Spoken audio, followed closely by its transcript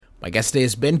My guest today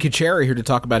is Ben Kuchera, here to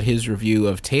talk about his review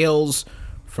of Tales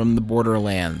from the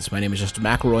Borderlands. My name is Justin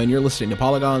McElroy, and you're listening to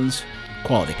Polygon's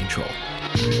Quality Control.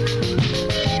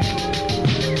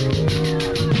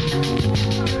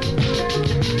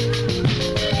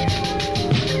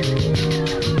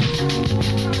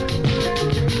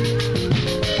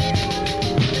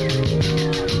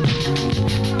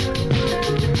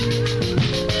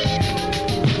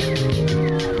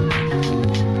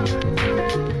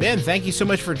 Ben, thank you so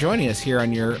much for joining us here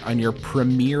on your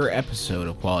premiere episode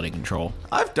of Quality Control.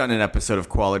 I've done an episode of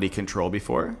Quality Control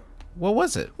before. What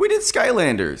was it? We did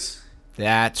Skylanders.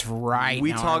 That's right.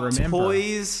 We talked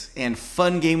toys and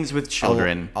fun games with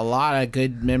children. A lot of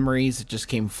good memories that just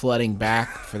came flooding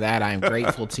back. For that, I'm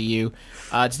grateful to you.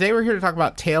 Today we're here to talk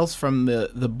about Tales from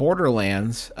the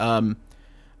Borderlands.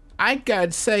 I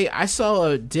gotta say, I saw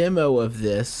a demo of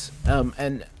this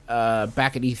and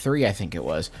back at E3, I think it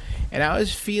was. And I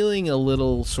was feeling a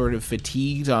little sort of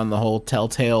fatigued on the whole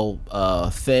Telltale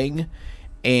thing.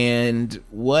 And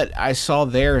what I saw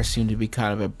there seemed to be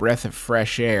kind of a breath of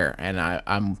fresh air. And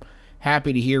I'm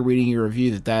happy to hear, reading your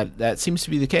review, that seems to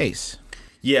be the case.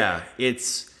 Yeah,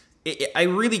 I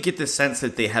really get the sense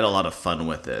that they had a lot of fun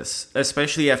with this,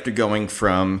 especially after going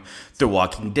from The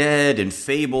Walking Dead and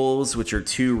Fables, which are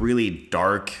two really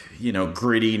dark,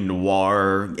 gritty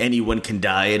noir, anyone can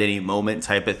die at any moment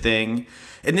type of thing.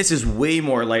 And this is way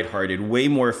more lighthearted, way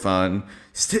more fun,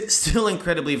 still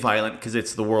incredibly violent because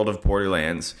it's the world of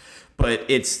Borderlands. But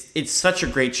it's such a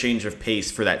great change of pace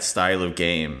for that style of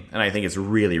game, and I think it's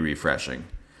really refreshing.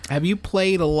 Have you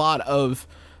played a lot of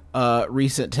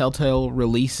recent Telltale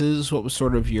releases? What was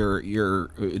sort of your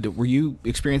were you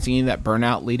experiencing any of that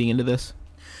burnout leading into this?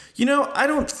 I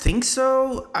don't think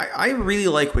so. I really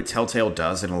like what Telltale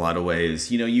does in a lot of ways.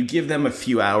 You give them a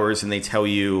few hours and they tell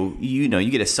you, you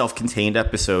get a self-contained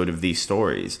episode of these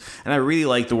stories. And I really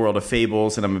like the world of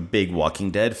Fables, and I'm a big Walking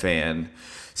Dead fan.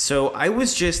 So I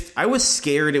was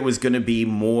scared it was going to be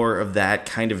more of that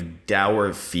kind of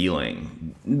dour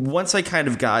feeling. Once I kind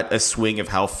of got a swing of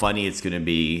how funny it's going to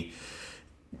be,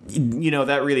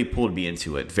 that really pulled me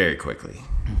into it very quickly.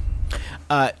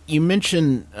 You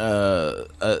mentioned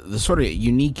the sort of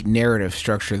unique narrative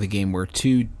structure of the game where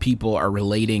two people are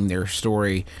relating their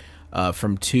story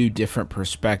from two different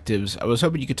perspectives. I was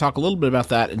hoping you could talk a little bit about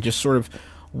that and just sort of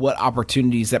what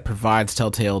opportunities that provides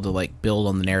Telltale to build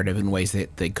on the narrative in ways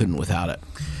that they couldn't without it.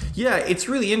 Yeah, it's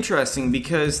really interesting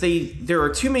because there are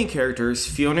two main characters,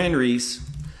 Fiona and Reese.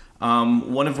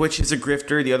 One of which is a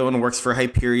grifter, the other one works for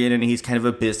Hyperion, and he's kind of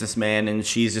a businessman, and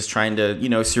she's just trying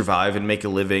to, survive and make a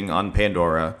living on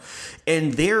Pandora.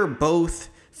 And they're both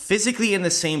physically in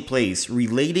the same place,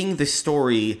 relating the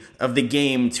story of the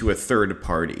game to a third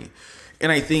party.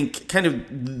 And I think kind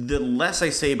of the less I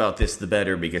say about this, the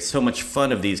better, because so much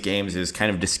fun of these games is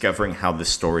kind of discovering how the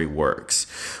story works.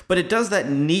 But it does that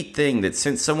neat thing that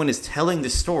since someone is telling the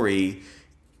story,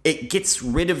 it gets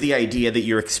rid of the idea that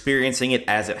you're experiencing it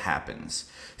as it happens.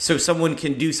 So someone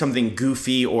can do something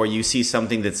goofy, or you see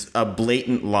something that's a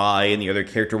blatant lie and the other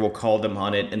character will call them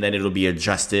on it and then it'll be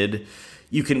adjusted.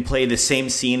 You can play the same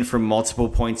scene from multiple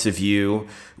points of view.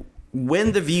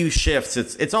 When the view shifts,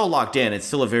 it's all locked in. It's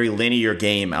still a very linear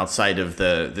game outside of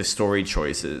the story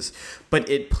choices. But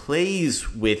it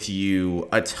plays with you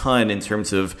a ton in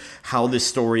terms of how the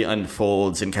story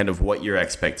unfolds and kind of what your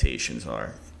expectations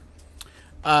are.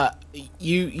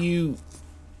 You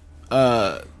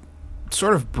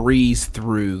sort of breeze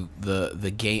through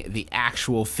the game, the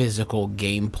actual physical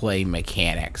gameplay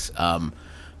mechanics,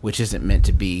 which isn't meant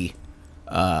to be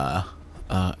a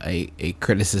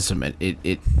criticism.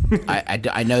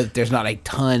 I know that there's not a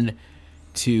ton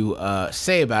to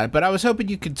say about it, but I was hoping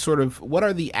you could sort of, what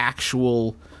are the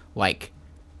actual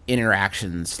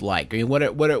interactions like? I mean,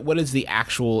 what is the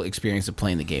actual experience of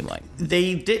playing the game like?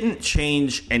 They didn't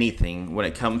change anything when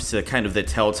it comes to kind of the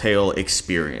Telltale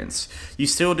experience. You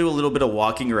still do a little bit of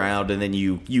walking around, and then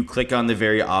you click on the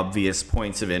very obvious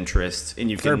points of interest, and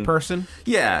you can third person.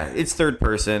 Yeah, it's third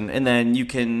person, and then you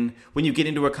can, when you get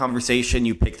into a conversation,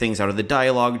 you pick things out of the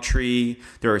dialogue tree.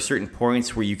 There are certain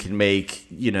points where you can make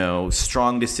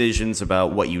strong decisions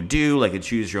about what you do, like a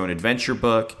choose your own adventure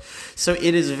book. So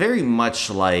it is very much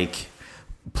like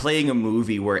playing a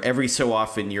movie where every so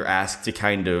often you're asked to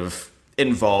kind of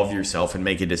involve yourself and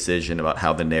make a decision about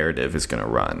how the narrative is going to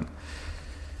run.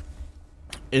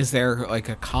 Is there a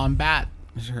combat?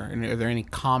 Are there any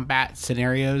combat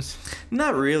scenarios?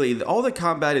 Not really. All the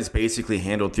combat is basically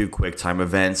handled through QuickTime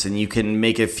events, and you can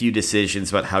make a few decisions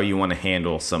about how you want to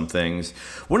handle some things.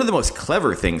 One of the most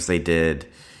clever things they did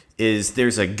is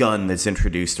there's a gun that's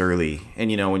introduced early. And,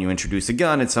 when you introduce a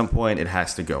gun, at some point, it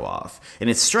has to go off. And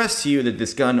it's stressed to you that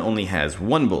this gun only has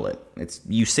one bullet.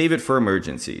 You save it for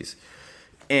emergencies.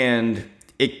 And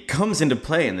it comes into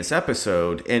play in this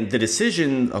episode. And the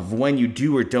decision of when you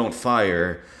do or don't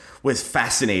fire was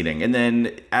fascinating. And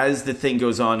then as the thing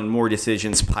goes on and more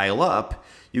decisions pile up,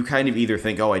 you kind of either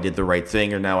think, oh, I did the right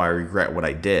thing, or now I regret what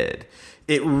I did.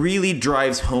 It really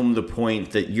drives home the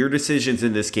point that your decisions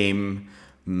in this game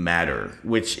matter,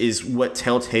 which is what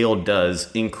Telltale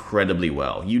does incredibly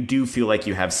well. You do feel like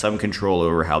you have some control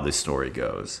over how this story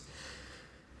goes.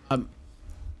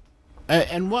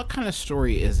 And what kind of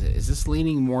story is it? Is this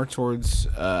leaning more towards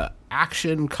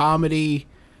action, comedy,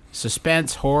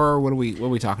 suspense, horror? What are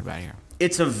we talking about here?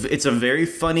 It's a very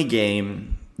funny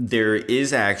game. There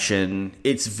is action.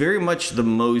 It's very much the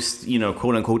most,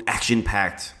 quote unquote, action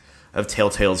packed of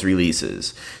Telltale's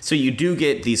releases. So you do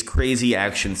get these crazy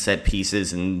action set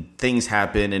pieces and things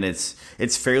happen, and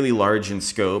it's fairly large in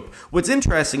scope. What's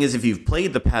interesting is if you've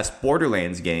played the past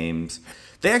Borderlands games,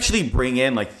 they actually bring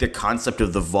in like the concept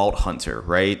of the Vault Hunter,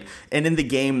 right? And in the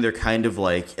game, they're kind of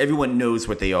like, everyone knows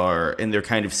what they are, and they're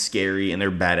kind of scary and they're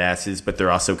badasses, but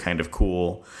they're also kind of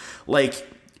cool. Like,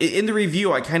 in the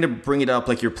review, I kind of bring it up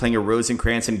like you're playing a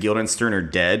Rosencrantz and Guildenstern are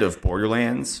Dead of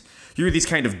Borderlands. You're these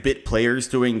kind of bit players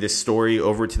doing this story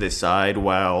over to the side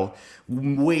while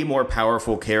way more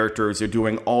powerful characters are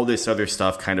doing all this other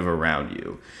stuff kind of around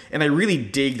you. And I really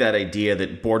dig that idea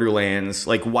that Borderlands,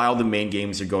 like while the main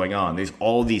games are going on, there's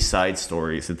all these side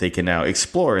stories that they can now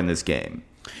explore in this game.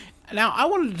 Now, I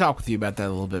wanted to talk with you about that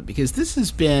a little bit because this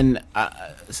has been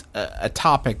a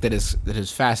topic that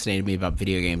has fascinated me about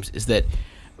video games, is that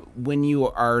when you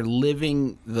are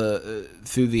living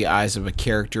through the eyes of a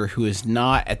character who is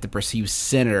not at the perceived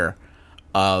center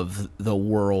of the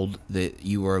world that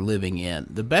you are living in.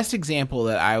 The best example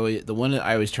the one that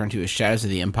I always turn to is Shadows of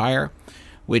the Empire,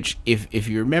 which if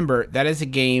you remember, that is a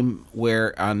game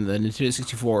where on the Nintendo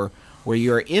 64 where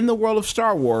you're in the world of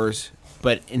Star Wars,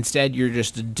 but instead you're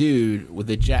just a dude with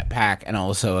a jetpack and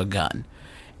also a gun.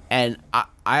 And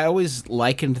I always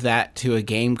likened that to a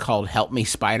game called Help Me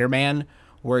Spider-Man,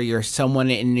 where you're someone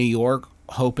in New York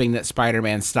hoping that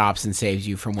Spider-Man stops and saves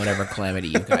you from whatever calamity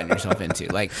you've gotten yourself into.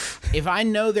 Like, if I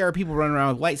know there are people running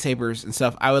around with lightsabers and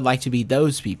stuff, I would like to be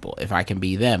those people if I can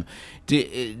be them.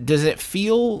 Does it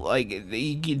feel like, do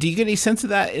you get any sense of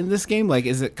that in this game? Like,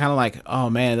 is it kind of like, oh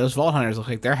man, those Vault Hunters look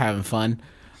like they're having fun.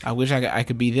 I wish I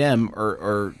could be them,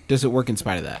 or does it work in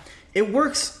spite of that? It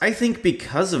works, I think,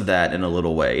 because of that in a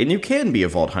little way. And you can be a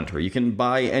Vault Hunter. You can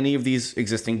buy any of these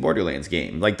existing Borderlands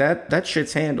games. Like, that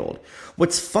shit's handled.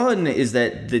 What's fun is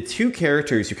that the two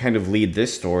characters who kind of lead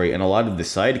this story and a lot of the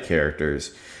side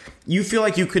characters, you feel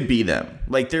like you could be them.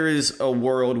 Like, there is a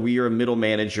world where you're a middle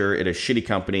manager at a shitty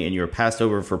company and you're passed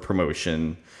over for a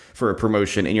promotion,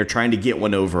 and you're trying to get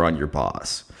one over on your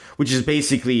boss, which is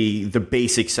basically the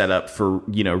basic setup for,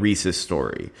 Reese's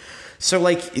story. So,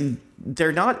 like,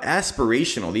 they're not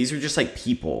aspirational. These are just, like,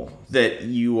 people that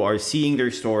you are seeing their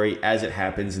story as it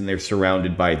happens, and they're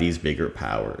surrounded by these bigger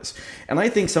powers. And I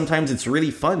think sometimes it's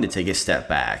really fun to take a step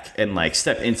back and, like,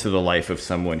 step into the life of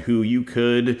someone who you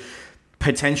could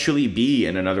potentially be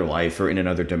in another life or in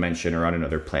another dimension or on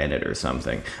another planet or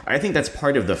something. I think that's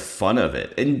part of the fun of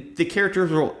it. And the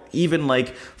characters will even,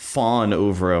 like, fawn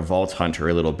over a Vault Hunter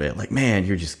a little bit. Like, man,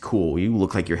 you're just cool. You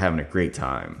look like you're having a great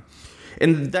time.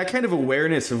 And that kind of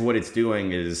awareness of what it's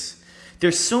doing is,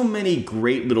 there's so many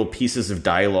great little pieces of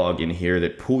dialogue in here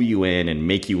that pull you in and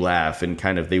make you laugh, and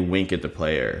kind of they wink at the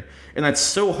player. And that's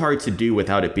so hard to do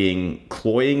without it being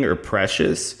cloying or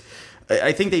precious.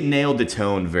 I think they nailed the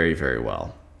tone very, very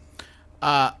well.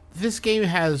 This game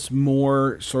has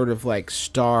more sort of like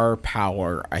star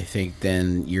power, I think,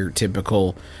 than your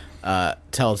typical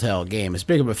Telltale game. As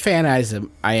big of a fan as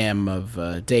I am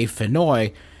of Dave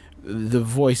Fennoy, the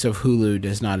voice of Hulu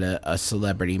does not a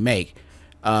celebrity make.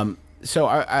 So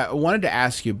I wanted to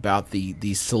ask you about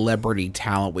the celebrity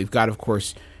talent. We've got, of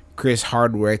course, Chris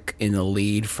Hardwick in the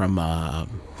lead from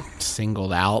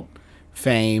Singled Out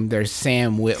fame. There's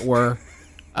Sam Witwer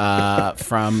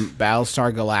from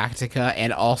Battlestar Galactica,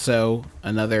 and also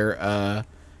another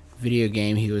video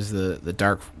game. He was the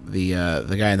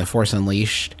guy in The Force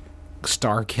Unleashed,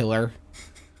 Star Killer.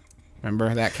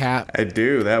 Remember that cat? I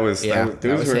do. Those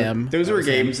were him. Those were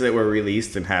games that were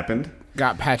released and happened.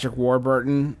 Got Patrick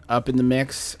Warburton up in the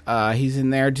mix. He's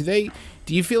in there. Do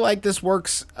you feel like this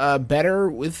works better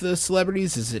with the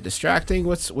celebrities? Is it distracting?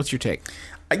 What's your take?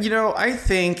 I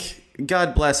think,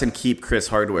 God bless and keep Chris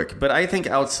Hardwick, but I think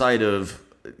outside of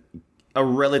a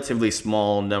relatively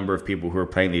small number of people who are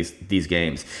playing these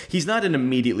games, he's not an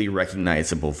immediately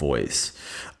recognizable voice.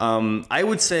 I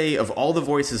would say of all the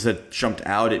voices that jumped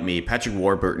out at me, Patrick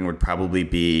Warburton would probably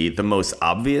be the most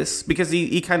obvious because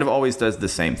he kind of always does the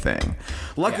same thing.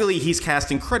 Luckily, he's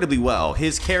cast incredibly well.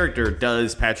 His character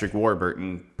does Patrick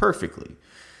Warburton perfectly.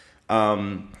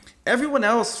 Everyone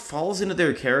else falls into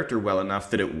their character well enough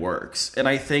that it works. And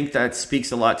I think that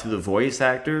speaks a lot to the voice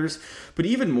actors. But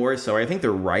even more so, I think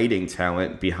the writing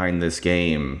talent behind this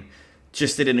game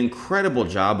just did an incredible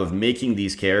job of making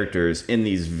these characters in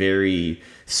these very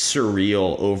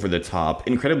surreal, over-the-top,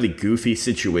 incredibly goofy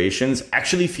situations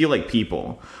actually feel like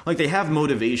people. Like, they have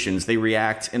motivations. They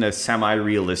react in a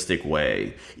semi-realistic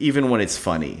way, even when it's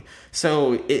funny.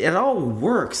 So it all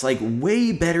works, like,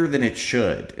 way better than it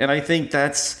should. And I think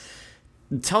that's...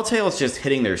 Telltale's just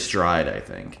hitting their stride, I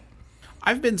think.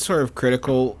 I've been sort of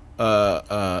critical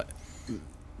about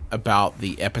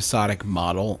the episodic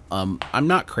model. I'm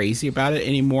not crazy about it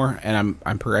anymore, and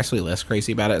I'm progressively less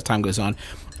crazy about it as time goes on.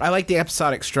 I like the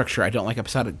episodic structure. I don't like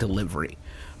episodic delivery.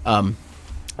 Were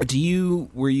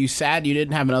you sad you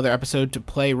didn't have another episode to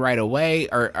play right away,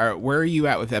 or where are you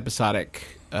at with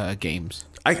episodic games?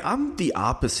 I'm the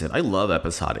opposite. I love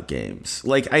episodic games.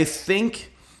 Like, I think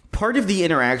part of the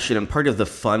interaction and part of the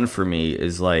fun for me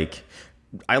is, like,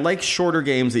 I like shorter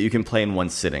games that you can play in one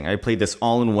sitting. I played this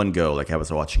all in one go like I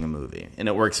was watching a movie, and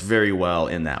it works very well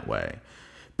in that way.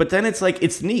 But then it's like,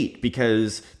 it's neat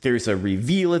because there's a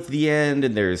reveal at the end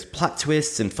and there's plot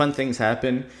twists and fun things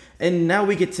happen. And now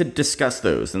we get to discuss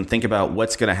those and think about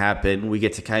what's going to happen. We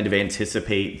get to kind of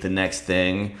anticipate the next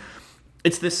thing.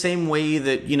 It's the same way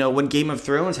that, you know, when Game of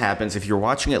Thrones happens, if you're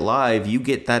watching it live, you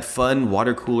get that fun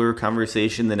water cooler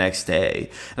conversation the next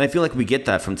day. And I feel like we get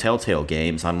that from Telltale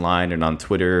games online and on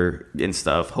Twitter and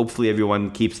stuff. Hopefully everyone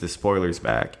keeps the spoilers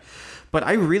back. But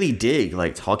I really dig,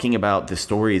 like, talking about the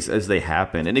stories as they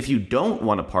happen. And if you don't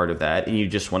want a part of that and you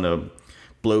just want to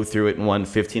blow through it in one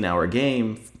 15-hour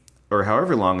game or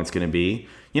however long it's going to be,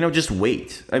 you know, just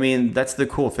wait. I mean, that's the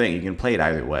cool thing. You can play it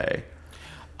either way.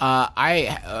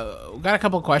 I got a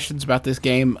couple of questions about this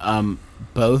game.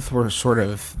 Both were sort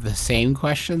of the same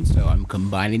questions, so I'm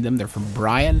combining them. They're from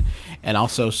Brian and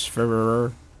also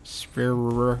Sverrir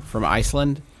from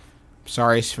Iceland.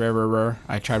 Sorry, Sverrir.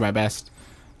 I tried my best.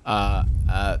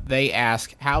 They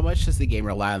ask, how much does the game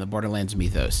rely on the Borderlands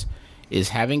mythos? Is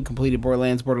having completed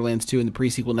Borderlands 2, and the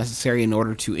pre-sequel necessary in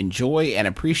order to enjoy and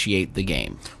appreciate the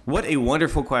game? What a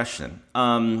wonderful question.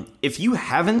 If you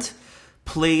haven't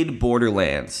played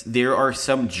Borderlands, there are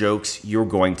some jokes you're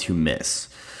going to miss.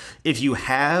 If you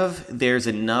have, there's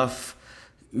enough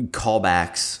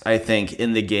callbacks, I think,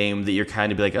 in the game that you're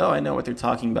kind of be like, oh, I know what they're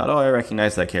talking about. Oh, I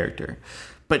recognize that character.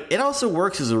 But it also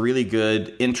works as a really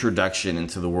good introduction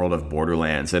into the world of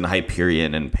Borderlands and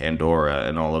Hyperion and Pandora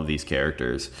and all of these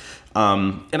characters.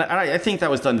 And I think that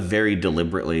was done very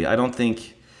deliberately. I don't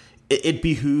think... It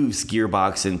behooves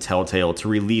Gearbox and Telltale to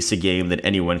release a game that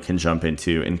anyone can jump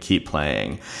into and keep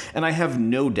playing. And I have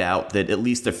no doubt that at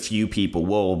least a few people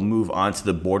will move on to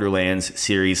the Borderlands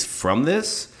series from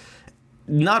this.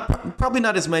 Probably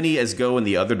not as many as go in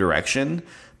the other direction,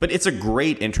 but it's a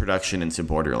great introduction into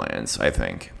Borderlands, I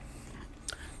think.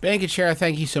 Ben Kuchera,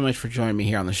 thank you so much for joining me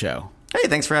here on the show. Hey,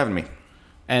 thanks for having me.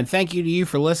 And thank you to you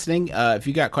for listening. If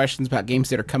you got questions about games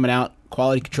that are coming out,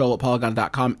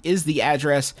 qualitycontrol@polygon.com is the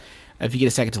address. If you get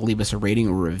a second to leave us a rating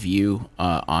or review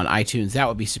on iTunes, that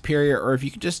would be superior. Or if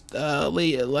you could just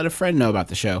let a friend know about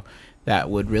the show, that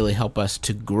would really help us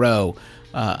to grow.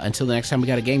 Until the next time we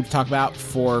got a game to talk about,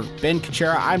 for Ben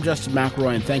Kuchera, I'm Justin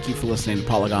McElroy, and thank you for listening to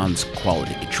Polygon's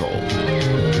Quality Control.